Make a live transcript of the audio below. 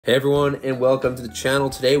Hey everyone, and welcome to the channel.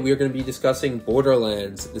 Today we are going to be discussing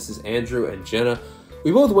Borderlands. This is Andrew and Jenna.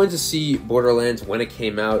 We both went to see Borderlands when it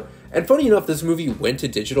came out, and funny enough, this movie went to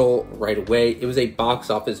digital right away. It was a box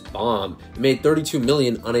office bomb. It made $32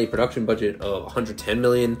 million on a production budget of $110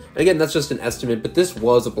 million. And again, that's just an estimate, but this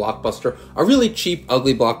was a blockbuster, a really cheap,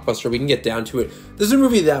 ugly blockbuster. We can get down to it. This is a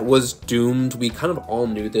movie that was doomed. We kind of all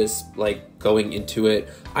knew this, going into it.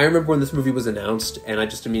 I remember when this movie was announced, and I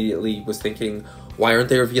just immediately was thinking, why aren't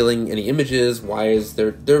they revealing any images? Why is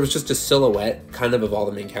there was just a silhouette kind of all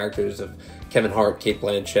the main characters of Kevin Hart, Cate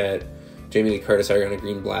Blanchett, Jamie Lee Curtis, Ariana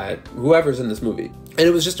Greenblatt, whoever's in this movie. And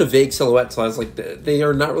it was just a vague silhouette, so I was like, they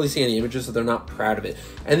are not releasing any images, so they're not proud of it.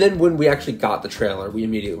 And then when we actually got the trailer, we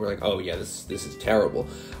immediately were like, oh yeah, this is terrible.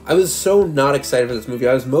 I was so not excited for this movie.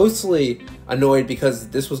 I was mostly annoyed because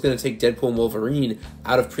this was going to take Deadpool and Wolverine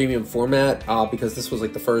out of premium format, because this was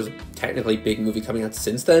the first technically big movie coming out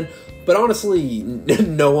since then. But honestly,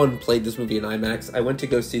 no one played this movie in IMAX. I went to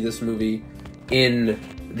go see this movie in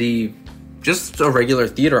just a regular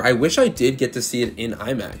theater. I wish I did get to see it in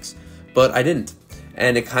IMAX, but I didn't.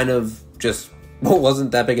 And it kind of just wasn't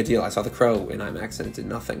that big a deal. I saw The Crow in IMAX and it did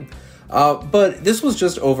nothing. But this was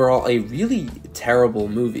just overall a really terrible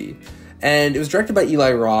movie. And it was directed by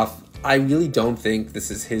Eli Roth. I really don't think this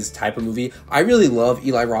is his type of movie. I really love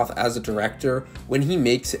Eli Roth as a director. When he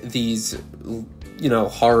makes these,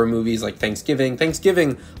 horror movies like Thanksgiving.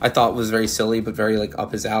 Thanksgiving, I thought was very silly, but very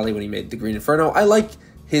up his alley when he made The Green Inferno. I like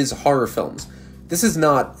his horror films. This is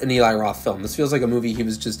not an Eli Roth film. This feels like a movie he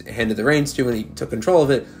was just handed the reins to and he took control of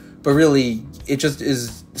it. But really, it just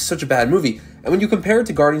is such a bad movie. And when you compare it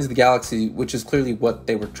to Guardians of the Galaxy, which is clearly what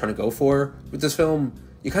they were trying to go for with this film,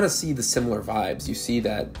 you kind of see the similar vibes. You see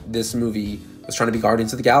that this movie was trying to be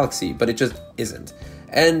Guardians of the Galaxy, but it just isn't.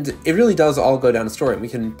 And it really does all go down a story, and we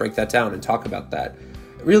can break that down and talk about that.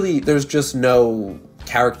 Really, there's just no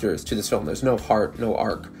characters to this film. There's no heart, no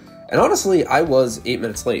arc. And honestly, I was 8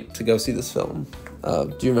 minutes late to go see this film.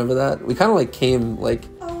 Do you remember that? We kind of came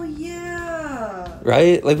Oh yeah.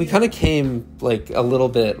 Right? We kind of came a little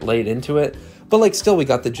bit late into it, but still we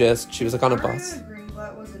got the gist. She was on a bus. Ariana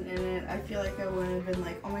Greenblatt wasn't in it. I feel like I would have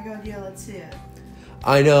been oh my god, yeah, let's see it.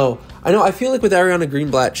 I know. I feel with Ariana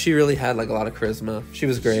Greenblatt, she really had a lot of charisma. She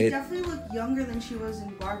was great. She definitely looked younger than she was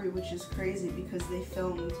in Barbie, which is crazy because they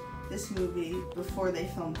filmed this movie before they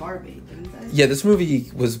filmed Barbie, didn't they? Yeah, this movie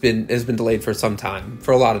has been delayed for some time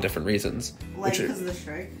for a lot of different reasons. Because of the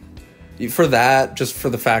strike? For that, just for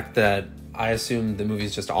the fact that I assume the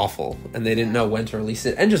movie's just awful and they didn't know when to release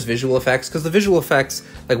it, and just visual effects, because the visual effects,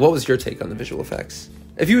 what was your take on the visual effects?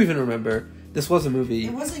 If you even remember, this was a movie.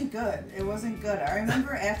 It wasn't good. I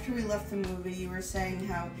remember after we left the movie, you were saying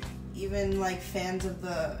how even fans of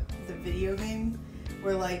the video game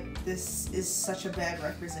were this is such a bad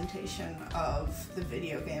representation of the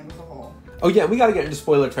video game as a whole. Oh yeah, we gotta get into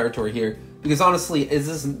spoiler territory here, because honestly, this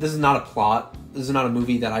is not a plot. This is not a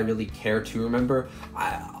movie that I really care to remember.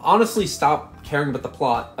 I honestly stopped caring about the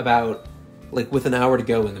plot about with an hour to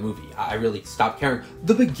go in the movie. I really stopped caring.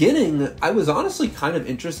 The beginning, I was honestly kind of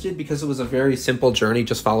interested because it was a very simple journey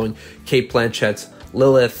just following Cate Blanchett's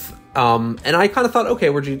Lilith. And I kind of thought, okay,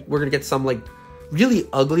 we're gonna get some really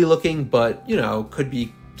ugly looking, but could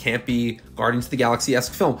be campy Guardians of the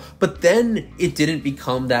Galaxy-esque film. But then it didn't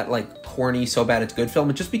become that corny, so bad it's good film.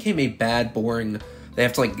 It just became a bad, boring, they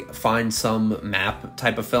have to find some map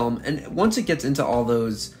type of film. And once it gets into all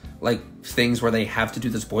those things where they have to do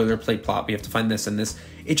this boilerplate plot, we have to find this and this,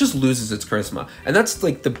 it just loses its charisma. And that's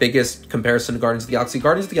the biggest comparison to Guardians of the Galaxy.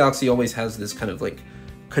 Guardians of the Galaxy always has this kind of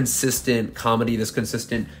consistent comedy, this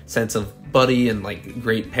consistent sense of buddy and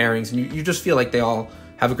great pairings, and you just feel they all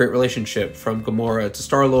have a great relationship, from Gamora to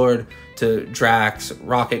Star-Lord to Drax,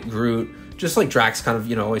 Rocket, Groot, just Drax kind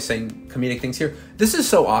of always saying comedic things here. This is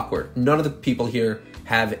so awkward. None of the people here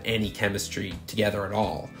have any chemistry together at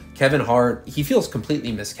all. Kevin Hart, he feels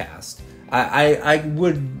completely miscast. I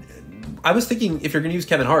was thinking, if you're gonna use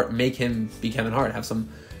Kevin Hart, make him be Kevin Hart, have some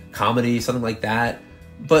comedy, something like that.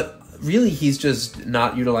 But really, he's just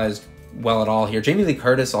not utilized well at all here. Jamie Lee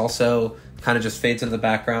Curtis also kind of just fades into the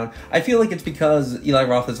background. I feel it's because Eli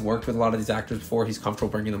Roth has worked with a lot of these actors before. He's comfortable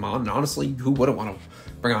bringing them on. And honestly, who wouldn't want to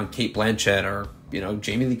bring on Cate Blanchett or,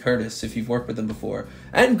 Jamie Lee Curtis if you've worked with them before?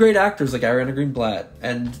 And great actors like Ariana Greenblatt.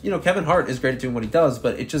 And, Kevin Hart is great at doing what he does,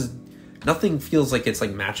 but it just, nothing feels it's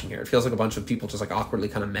matching here. It feels like a bunch of people just awkwardly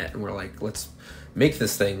kind of met and were let's make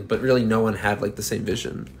this thing. But really no one had the same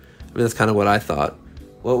vision. I mean, that's kind of what I thought.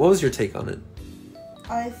 What was your take on it?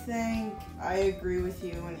 I think I agree with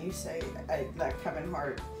you when you say that Kevin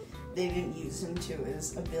Hart, they didn't use him to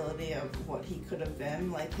his ability of what he could have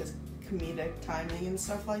been, his comedic timing and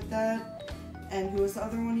stuff like that. And who was the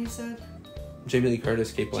other one you said? Jamie Lee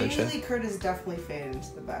Curtis, Kate Blanchett. Jamie Lee Curtis definitely faded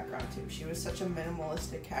into the background too. She was such a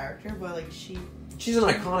minimalistic character, but like she's an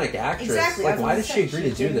iconic actress. Exactly. Like, why did she agree to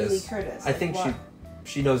do Jamie this? Lee Curtis. I think what?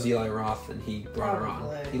 she knows Eli Roth, and he brought her on.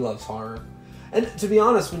 Probably. He loves horror. And to be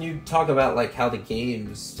honest, when you talk about like how the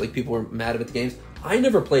games, like people were mad about the games, I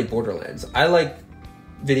never played Borderlands. I like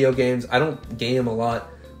video games. I don't game a lot,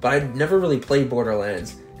 but I never really played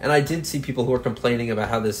Borderlands. And I did see people who were complaining about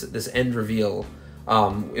how this end reveal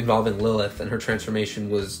involving Lilith and her transformation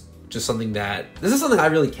was just something that... This is something I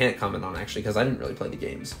really can't comment on, actually, because I didn't really play the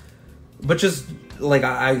games. But just, like,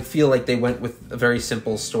 I feel like they went with a very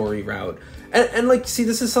simple story route. And like, see,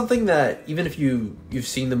 this is something that, even if you've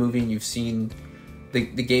seen the movie and you've seen the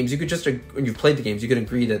games, you could just... When you've played the games, you could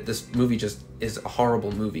agree that this movie just is a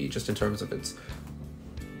horrible movie, just in terms of its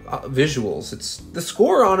visuals. The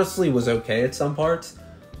score, honestly, was okay at some parts.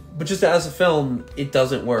 But just as a film, it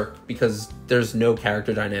doesn't work because there's no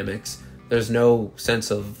character dynamics. There's no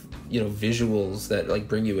sense of, visuals that, like,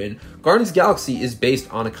 bring you in. Guardians of the Galaxy is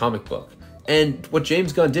based on a comic book. And what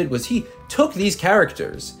James Gunn did was he took these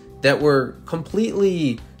characters that were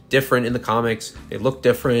completely different in the comics. They looked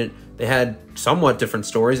different. They had somewhat different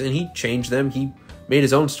stories, and he changed them. He made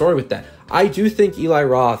his own story with that. I do think Eli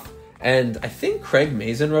Roth, and I think Craig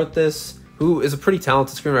Mazin wrote this, who is a pretty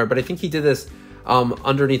talented screenwriter, but I think he did this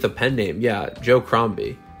underneath a pen name. Yeah, Joe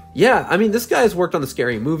Crombie. Yeah, I mean, this guy's worked on the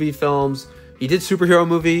Scary Movie films. He did Superhero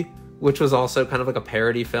Movie, which was also kind of like a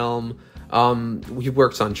parody film. He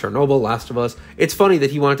works on Chernobyl, Last of Us. It's funny that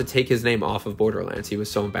he wanted to take his name off of Borderlands. He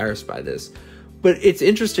was so embarrassed by this. But it's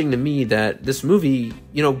interesting to me that this movie,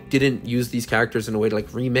 didn't use these characters in a way to, like,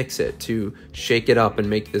 remix it, to shake it up and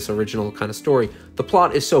make this original kind of story. The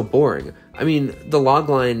plot is so boring. I mean, the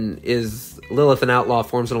logline is Lilith, an outlaw,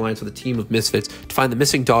 forms an alliance with a team of misfits to find the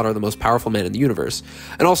missing daughter of the most powerful man in the universe.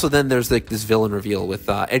 And also then there's, like, this villain reveal with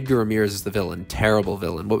Edgar Ramirez as the villain. Terrible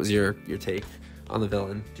villain. What was your take on the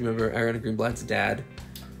villain? Do you remember Ariana Greenblatt's dad?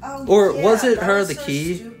 Oh, or yeah, was it her, the so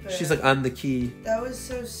key? Stupid. She's like, I'm the key. That was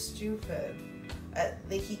so stupid.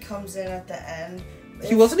 Like, he comes in at the end.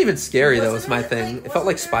 He wasn't even scary, though, was my thing. Like, it felt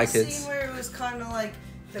like Spy Kids. Kids. Where it was kind of like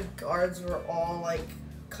the guards were all, like,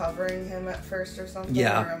 covering him at first or something.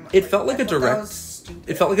 Yeah, it felt like a direct. Stupid.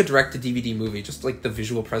 It felt like a direct-to-DVD movie, just like the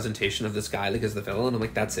visual presentation of this guy, like, as the villain. I'm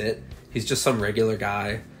like, that's it. He's just some regular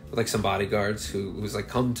guy with, like, some bodyguards who's like,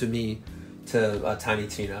 come to me, to Tiny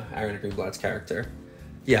Tina, Ariana Greenblatt's character.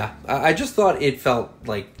 Yeah, I just thought it felt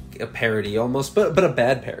like a parody almost, but a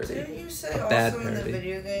bad parody. Didn't you say a also bad in parody. the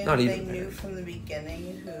video game Not they even knew from the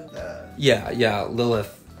beginning who the... Yeah,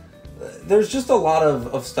 Lilith. There's just a lot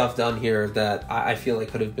of stuff done here that I feel like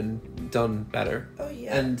could have been done better. Oh,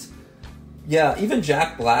 yeah. And, yeah, even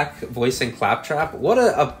Jack Black voicing Claptrap, what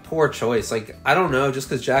a poor choice. Like, I don't know, just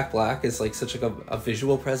because Jack Black is, like, such like a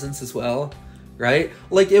visual presence as well, right?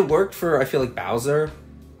 Like, it worked for, I feel like, Bowser.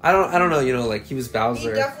 I don't know, like, he was Bowser.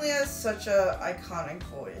 He definitely has such a iconic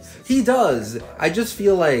voice. He does. I just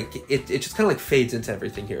feel like it just kind of, like, fades into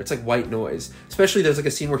everything here. It's like white noise. Especially there's, like, a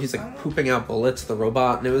scene where he's, like, pooping out bullets, the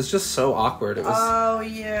robot, and it was just so awkward. It was... Oh,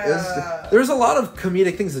 yeah. There's a lot of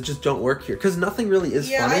comedic things that just don't work here, because nothing really is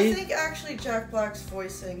funny. Yeah, I think, actually, Jack Black's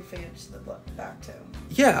voicing faded to the back, too.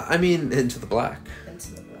 Yeah, I mean, into the black.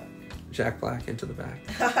 Into the black. Jack Black, into the back.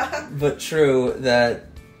 But true that...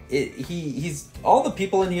 He's all the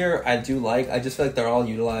people in here I do like. I just feel like they're all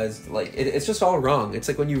utilized. Like it's just all wrong. It's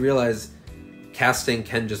like when you realize casting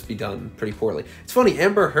can just be done pretty poorly. It's funny.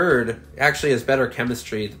 Amber Heard actually has better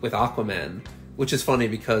chemistry with Aquaman, which is funny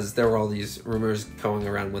because there were all these rumors going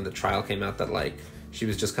around when the trial came out that like she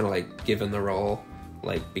was just kind of like given the role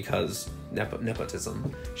like because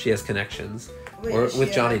nepotism. She has connections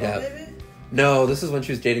with Johnny Depp. Maybe? No, this is when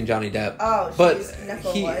she was dating Johnny Depp. Oh, but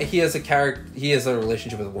he has a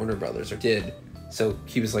relationship with Warner Brothers, or did. So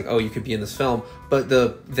he was like, oh, you could be in this film. But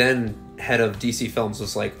the then head of DC Films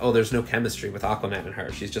was like, oh, there's no chemistry with Aquaman and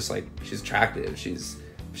her. She's just like, she's attractive. She's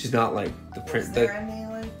not like the print. Was there any,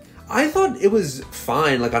 like... I thought it was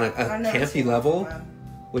fine, like on a campy level.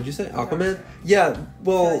 What'd you say? Aquaman? Yeah,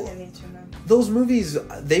 well... Those movies,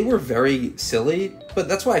 they were very silly, but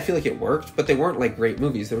that's why I feel like it worked, but they weren't like great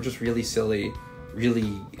movies. They were just really silly,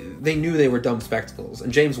 they knew they were dumb spectacles.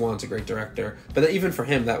 And James Wan's a great director, but even for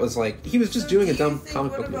him, that was like, he was just doing a dumb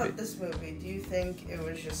comic book movie. What about this movie? Do you think it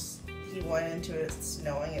was just, he went into it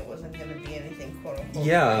knowing it wasn't going to be anything quote-unquote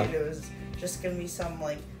great? It was just going to be some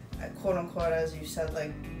like, quote-unquote, as you said,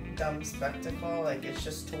 like, dumb spectacle, like, it's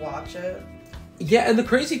just to watch it? Yeah, and the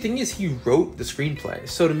crazy thing is he wrote the screenplay.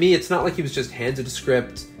 So to me, it's not like he was just handed a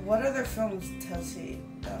script. What other films has he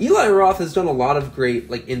done? Eli Roth has done a lot of great,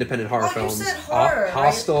 like, independent horror films. You said horror,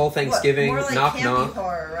 Hostel, right? Thanksgiving, More like Knock campy Knock.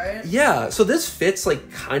 horror, right? Yeah, so this fits,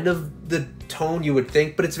 like, kind of the tone you would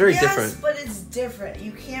think, but it's very different. Yes, but it's different.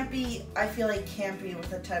 You can't be, I feel like, campy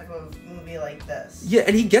with a type of movie like this. Yeah,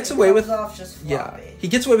 and he gets away with... off just floppy. Yeah, he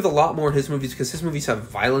gets away with a lot more in his movies because his movies have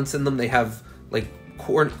violence in them. They have, like,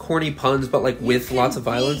 corny puns, but, like, with lots of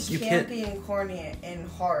violence. You can't be and corny in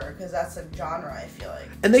horror because that's a genre, I feel like.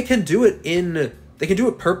 And they can do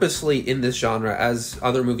it purposely in this genre, as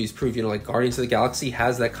other movies prove. You know, like Guardians of the Galaxy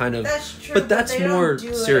has that kind of... That's true, but that's they more don't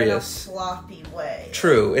do serious. It in a floppy way.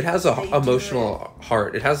 True. It has a emotional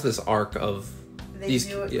heart. It has this arc of... They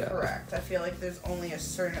do it correct. I feel like there's only a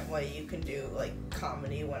certain way you can do, like,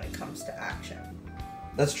 comedy when it comes to action.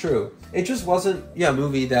 That's true. It just wasn't, a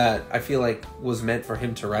movie that I feel like was meant for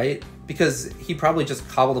him to write, because he probably just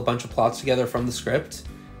cobbled a bunch of plots together from the script,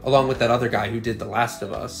 along with that other guy who did The Last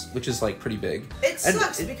of Us, which is, like, pretty big. It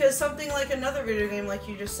sucks because something like another video game, like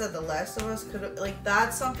you just said, The Last of Us, could like,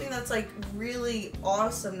 that's something that's, like, really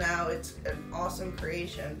awesome now. It's an awesome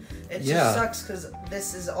creation. It just sucks because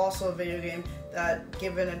this is also a video game that,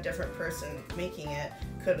 given a different person making it,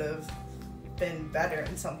 could have been better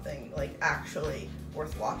in something, like, actually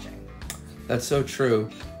worth watching. That's so true.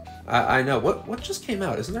 I know. What just came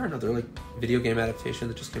out? Isn't there another, like, video game adaptation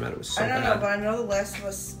that just came out? It was so bad. I don't know, but I know The Last of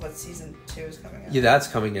Us, season 2 is coming out. Yeah, that's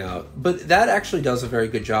coming out. But that actually does a very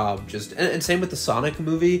good job. And same with the Sonic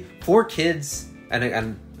movie. For kids,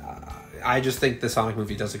 and I just think the Sonic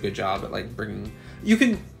movie does a good job at, like, bringing...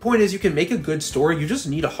 Point is, you can make a good story. You just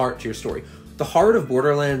need a heart to your story. The heart of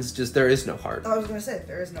Borderlands, there is no heart. I was going to say,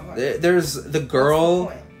 there is no heart. There's the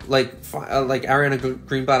girl... Like Ariana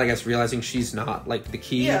Greenblatt, I guess, realizing she's not, like, the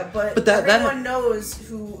key. Yeah, but everyone knows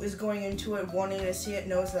who is going into it wanting to see it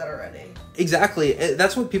knows that already. Exactly.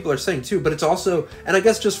 That's what people are saying, too. But it's also, and I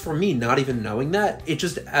guess just for me, not even knowing that, it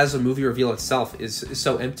just, as a movie reveal itself, is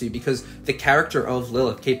so empty. Because the character of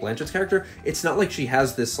Lilith, Kate Blanchett's character, it's not like she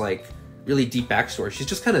has this, like, really deep backstory. She's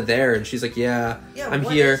just kind of there, and she's like, I'm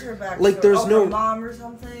what here. Is her backstory? Like, there's no... her mom or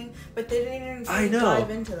something? But they didn't even dive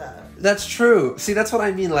into that. That's true. See, that's what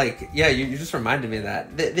I mean. Like, you just reminded me of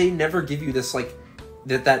that. They never give you this, like,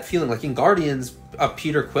 that feeling. Like, in Guardians,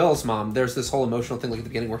 Peter Quill's mom, there's this whole emotional thing, like, at the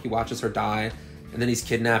beginning where he watches her die, and then he's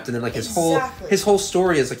kidnapped, and then, like, his whole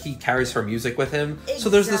story is, like, he carries her music with him. Exactly. So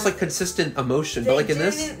there's this, like, consistent emotion. But, like, in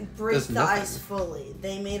this, they didn't break the ice fully.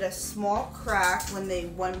 They made a small crack when they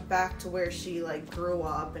went back to where she, like, grew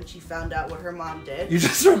up, and she found out what her mom did. You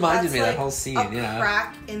just reminded me of that whole scene, a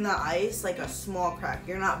crack in the ice, like a small crack.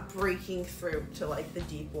 You're not breaking through to, like, the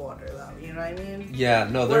deep water, though. You know what I mean? Yeah,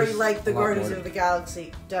 no, there's... Where, like, the Guardians of the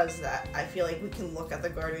Galaxy does that. I feel like we can look at the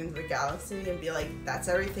Guardians of the Galaxy and be like, that's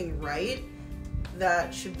everything right?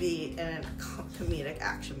 That should be in a comedic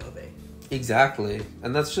action movie. Exactly.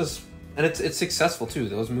 And that's just... And it's successful, too.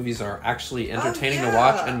 Those movies are actually entertaining to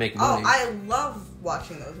watch and make money. Oh, I love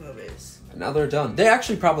watching those movies. And now they're done. They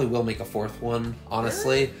actually probably will make a fourth one,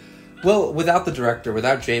 honestly. Really? Well, without the director,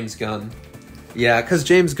 without James Gunn. Yeah, because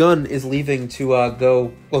James Gunn is leaving to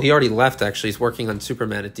go... Well, he already left, actually. He's working on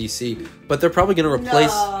Superman at DC. But they're probably going to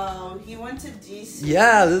replace... No, he went to DC.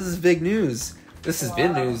 Yeah, this is big news. This has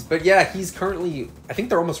been news. But yeah, he's currently... I think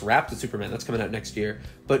they're almost wrapped with Superman. That's coming out next year.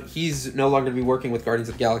 But he's no longer going to be working with Guardians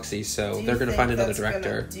of the Galaxy, so they're going to find another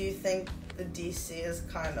director. Do you think the DC is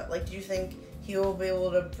kind of... Like, do you think he will be able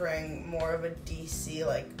to bring more of a DC,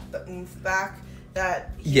 like, the oomph back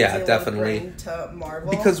that he's able to bring to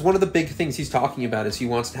Marvel? Because one of the big things he's talking about is he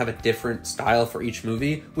wants to have a different style for each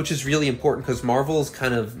movie, which is really important because Marvel's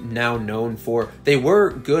kind of now known for... They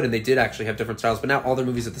were good and they did actually have different styles, but now all their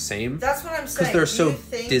movies are the same. That's what I'm saying. Because they're so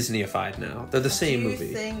Disney-ified now. They're the same movie. Do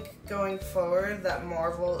you think going forward that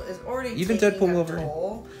Marvel is already even taking Deadpool a Wolverine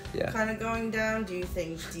toll kind of going down? Do you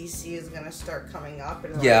think DC is going to start coming up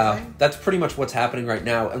and rising? Yeah, that's pretty much what's happening right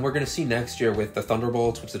now. And we're going to see next year with the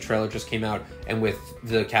Thunderbolts, which the trailer just came out, and with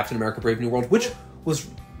the Captain America Brave New World, which was...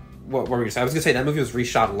 What were we going to say? I was going to say that movie was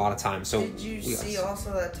reshot a lot of times. So did you see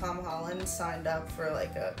also that Tom Holland signed up for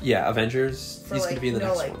like a... Yeah, Avengers. He's going to be in the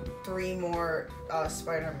next one. 3 more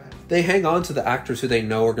Spider-Man. They hang on to the actors who they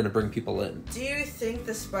know are going to bring people in. Do you think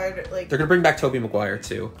the They're going to bring back Tobey Maguire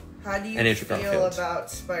too. How do you feel about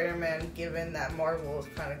Spider-Man given that Marvel is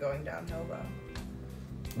kind of going downhill though?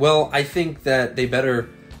 Well, I think that they better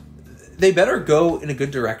go in a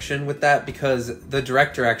good direction with that because the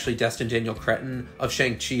director, actually, Destin Daniel Cretton of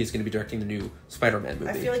Shang-Chi, is going to be directing the new Spider-Man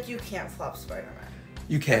movie. I feel like you can't flop Spider-Man.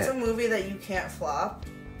 You can't. It's a movie that you can't flop.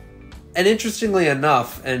 And interestingly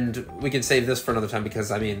enough, and we can save this for another time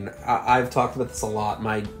because, I mean, I've talked about this a lot,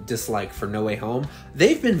 my dislike for No Way Home.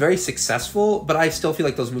 They've been very successful, but I still feel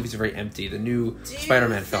like those movies are very empty. The new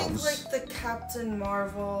Spider-Man films. Like the Captain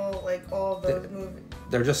Marvel, like all those movies.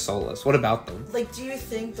 They're just soulless. What about them? Like, do you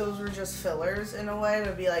think those were just fillers in a way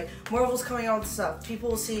to be like, Marvel's coming out with stuff, people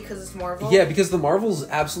will see because it's Marvel? Yeah, because the Marvels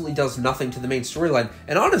absolutely does nothing to the main storyline.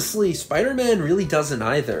 And honestly, Spider-Man really doesn't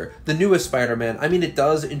either. The newest Spider-Man, I mean, it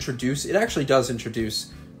actually does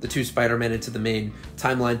introduce the two Spider-Man into the main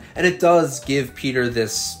timeline. And it does give Peter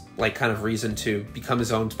this, like, kind of reason to become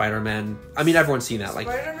his own Spider-Man. I mean, everyone's seen that. Like,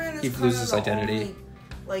 he loses his identity.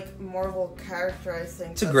 Like Marvel character, I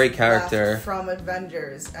think. It's a great character from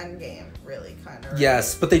Avengers Endgame, really kind of. Right?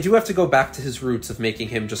 Yes, but they do have to go back to his roots of making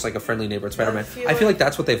him just like a friendly neighborhood Spider-Man. I feel like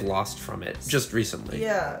that's what they've lost from it just recently.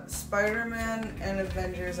 Yeah, Spider-Man and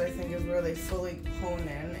Avengers, I think, is where they fully hone in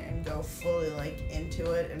and go fully like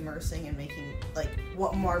into it, immersing and making like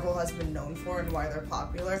what Marvel has been known for and why they're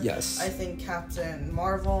popular. Yes, I think Captain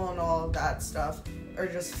Marvel and all of that stuff are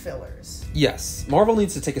just fillers. Yes. Marvel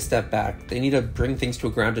needs to take a step back. They need to bring things to a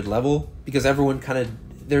grounded level because everyone kind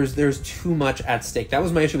of... There's too much at stake. That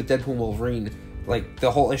was my issue with Deadpool and Wolverine. Like, the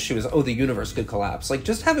whole issue is, the universe could collapse. Like,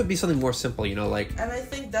 just have it be something more simple, you know, like... And I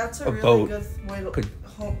think that's a really good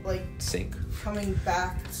way to... sink. Coming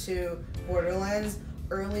back to Borderlands,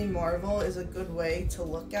 early Marvel is a good way to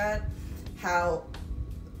look at how...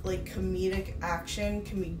 like, comedic action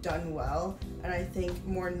can be done well. And I think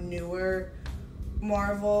more newer...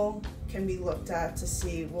 Marvel can be looked at to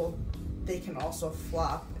see, well, they can also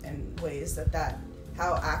flop in ways that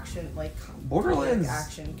how action, like, Borderlands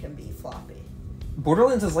action can be floppy.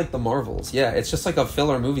 Borderlands is like the Marvels. Yeah, it's just like a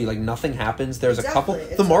filler movie. Like, nothing happens. There's a couple...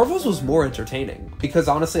 It's the Marvels was more entertaining because,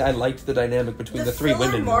 honestly, I liked the dynamic between the three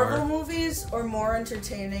women more. The Marvel movies are more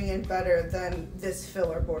entertaining and better than this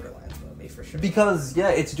filler Borderlands movie, for sure. Because, yeah,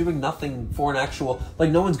 it's doing nothing for an actual...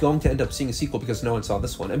 Like, no one's going to end up seeing a sequel because no one saw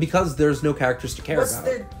this one. And because there's no characters to care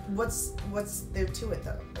about. What's there to it,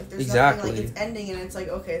 though? Like, there's exactly. Nothing, like, it's ending and it's like,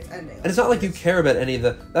 okay, it's ending. And it's not like you care about any of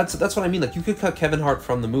the... That's what I mean. Like, you could cut Kevin Hart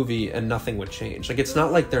from the movie and nothing would change. Like, it's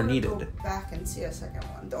not like they're needed. Go back and see a second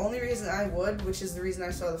one. The only reason I would, which is the reason I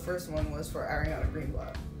saw the first one, was for Ariana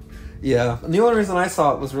Greenblatt. Yeah, and the only reason I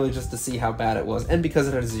saw it was really just to see how bad it was, and because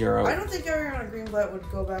it had a 0. I don't think Ariana Greenblatt would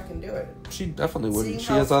go back and do it. She definitely wouldn't.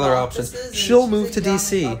 She has other options. She'll move to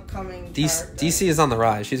DC. DC is on the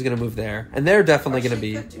rise. She's going to move there, and they're definitely going to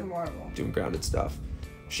be doing grounded stuff.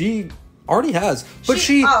 She already has, but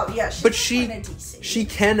she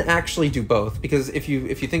can actually do both because if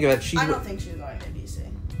you think about it, I don't think she's going to DC.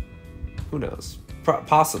 Who knows?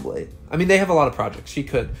 Possibly. I mean, they have a lot of projects. She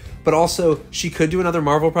could. But also, she could do another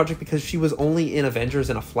Marvel project because she was only in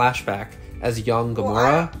Avengers in a flashback as young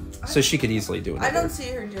Gamora. So she could easily do another. I don't see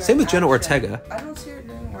her doing Same with action. Jenna Ortega. I don't see her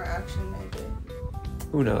doing more action, maybe.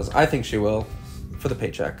 Who knows? I think she will. For the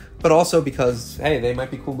paycheck. But also because, hey, they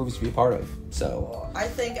might be cool movies to be a part of. So, well, I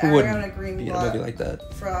think Ariana Greenblatt be in a movie like that.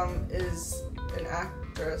 is an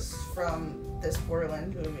actress from this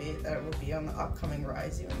Borderlands movie that will be on the upcoming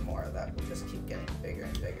rise even more. That will just keep getting bigger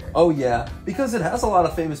and bigger. Oh, yeah. Because it has a lot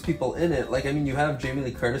of famous people in it. Like, I mean, you have Jamie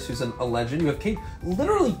Lee Curtis, who's a legend. You have Kate,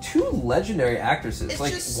 literally 2 legendary actresses. It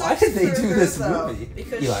like, just why did they do her, this though, movie?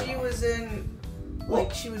 Because she was in...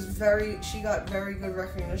 Like, she got very good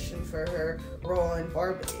recognition for her role in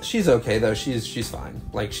Barbie. She's okay, though. She's fine.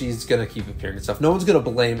 Like, she's gonna keep appearing and stuff. No one's gonna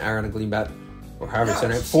blame Ariana Greenblatt, or however it's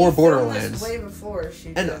name, for Borderlands. Way before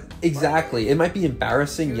she and did. Exactly. It might be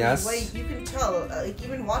embarrassing, yes. You can tell. Like,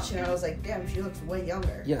 even watching it, I was like, damn, she looks way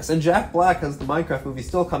younger. Yes, and Jack Black has the Minecraft movie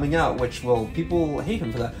still coming out, which people hate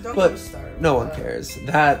him for that. Don't but get started no one cares.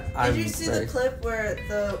 Did you see the clip where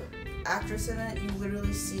the actress in it, you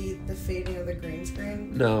literally see the fading of the green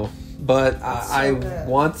screen? No, but I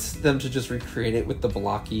want them to just recreate it with the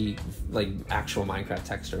blocky, like, actual Minecraft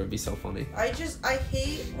texture. It would be so funny. I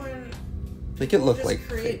hate when make it look just like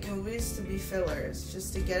create fake. Movies to be fillers,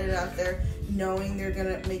 just to get it out there, knowing they're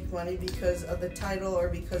gonna make money because of the title or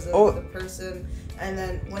because of the person. And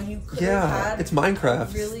then when you could have had it's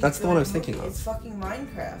Minecraft. Really that's the one I was movie. thinking of. It's fucking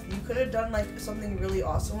Minecraft. You could have done like something really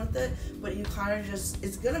awesome with it, but you kind of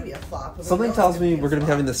it's gonna be a flop. Something tells me we're gonna be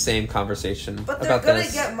having the same conversation about this. But they're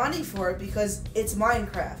gonna get money for it because it's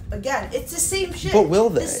Minecraft. Again, it's the same shit. But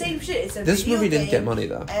will they? The same shit. It's a this video movie didn't game, get money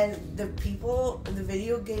though. And the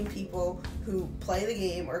video game people who play the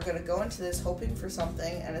game are gonna go into this hoping for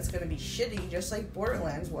something, and it's gonna be shitty, just like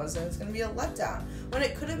Borderlands was, and it's gonna be a letdown when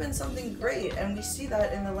it could have been something great. And we see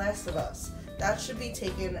that in The Last of Us. That should be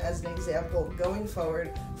taken as an example going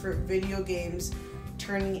forward for video games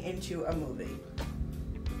turning into a movie.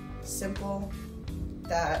 Simple.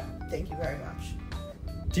 That thank you very much.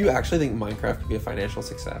 Do you actually think Minecraft could be a financial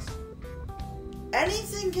success?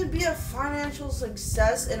 Anything can be a financial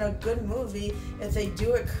success in a good movie if they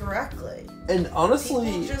do it correctly. And honestly,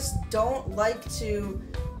 people just don't like to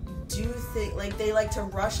do things, like they like to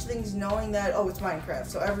rush things knowing that, oh, it's Minecraft,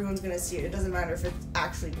 so everyone's gonna see it. It doesn't matter if it's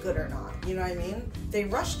actually good or not. You know what I mean? They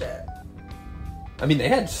rushed it. I mean, they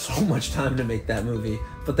had so much time to make that movie,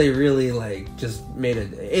 but they really, like, just made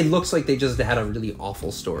it... It looks like they just had a really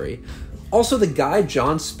awful story. Also, the guy,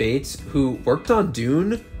 John Spates, who worked on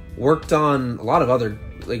Dune, worked on a lot of other,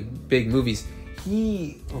 like, big movies,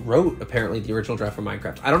 he wrote, apparently, the original draft for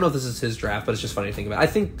Minecraft. I don't know if this is his draft, but it's just funny to think about. I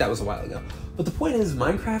think that was a while ago. But the point is,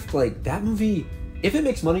 Minecraft, like, that movie... If it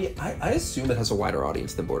makes money, I assume it has a wider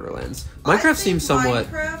audience than Borderlands. Minecraft seems somewhat...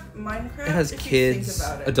 Minecraft, it has kids,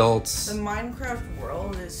 adults. The Minecraft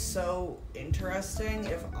world is so interesting.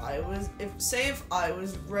 If I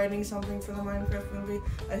was writing something for the Minecraft movie,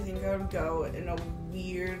 I think I would go in a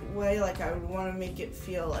weird way. Like, I would want to make it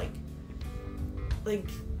feel like,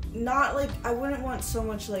 not like, I wouldn't want so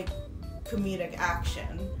much, like, comedic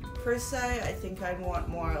action, per se. I think I'd want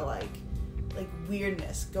more, like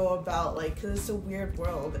weirdness go about, like, because it's a weird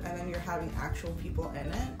world and then you're having actual people in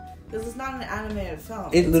it, because it's not an animated film.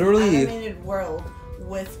 It's literally an animated world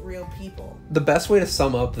with real people. The best way to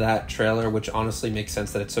sum up that trailer, which honestly makes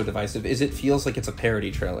sense that it's so divisive, is it feels like it's a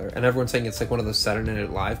parody trailer, and everyone's saying it's like one of those Saturday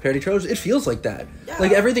Night Live parody trailers. It feels like that. Yeah.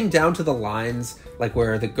 Like everything down to the lines, like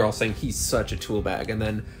where the girl's saying he's such a tool bag, and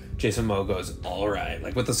then Jason Momoa goes, all right,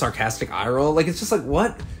 like with the sarcastic eye roll. Like, it's just like,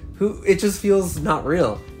 what? It just feels not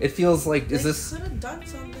real. It feels like, they could have done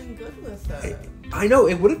something good with it. I know,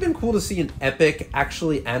 it would have been cool to see an epic,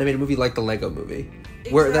 actually animated movie like the Lego movie.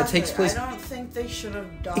 Exactly. Where that takes place. I don't think they should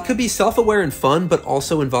have done... It could be self-aware and fun, but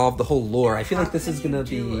also involve the whole lore. I feel like this is going to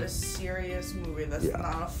be... a serious movie that's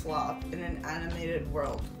not a flop in an animated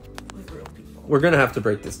world with real people? We're going to have to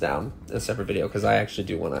break this down in a separate video, because I actually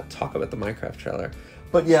do want to talk about the Minecraft trailer.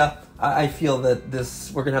 But yeah, I feel that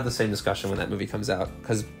we're going to have the same discussion when that movie comes out,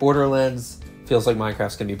 because Borderlands feels like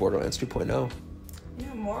Minecraft's going to be Borderlands 2.0.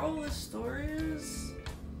 Yeah, moral of the story is...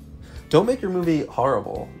 Don't make your movie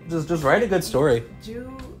horrible. Just write a good story.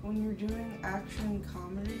 When you're doing action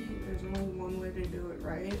comedy, there's only one way to do it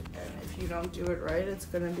right, and if you don't do it right, it's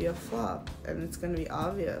going to be a flop, and it's going to be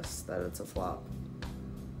obvious that it's a flop.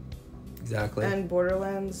 Exactly. And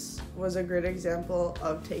Borderlands was a great example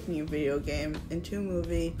of taking a video game into a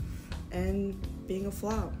movie and being a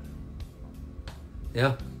flop.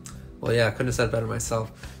 Yeah. Well, yeah, I couldn't have said it better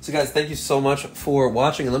myself. So, guys, thank you so much for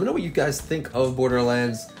watching. And let me know what you guys think of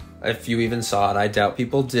Borderlands. If you even saw it, I doubt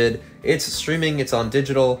people did. It's streaming. It's on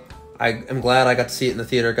digital. I am glad I got to see it in the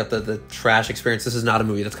theater. Got the trash experience. This is not a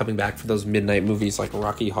movie that's coming back for those midnight movies like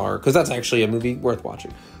Rocky Horror, because that's actually a movie worth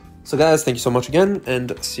watching. So guys, thank you so much again,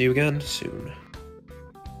 and see you again soon.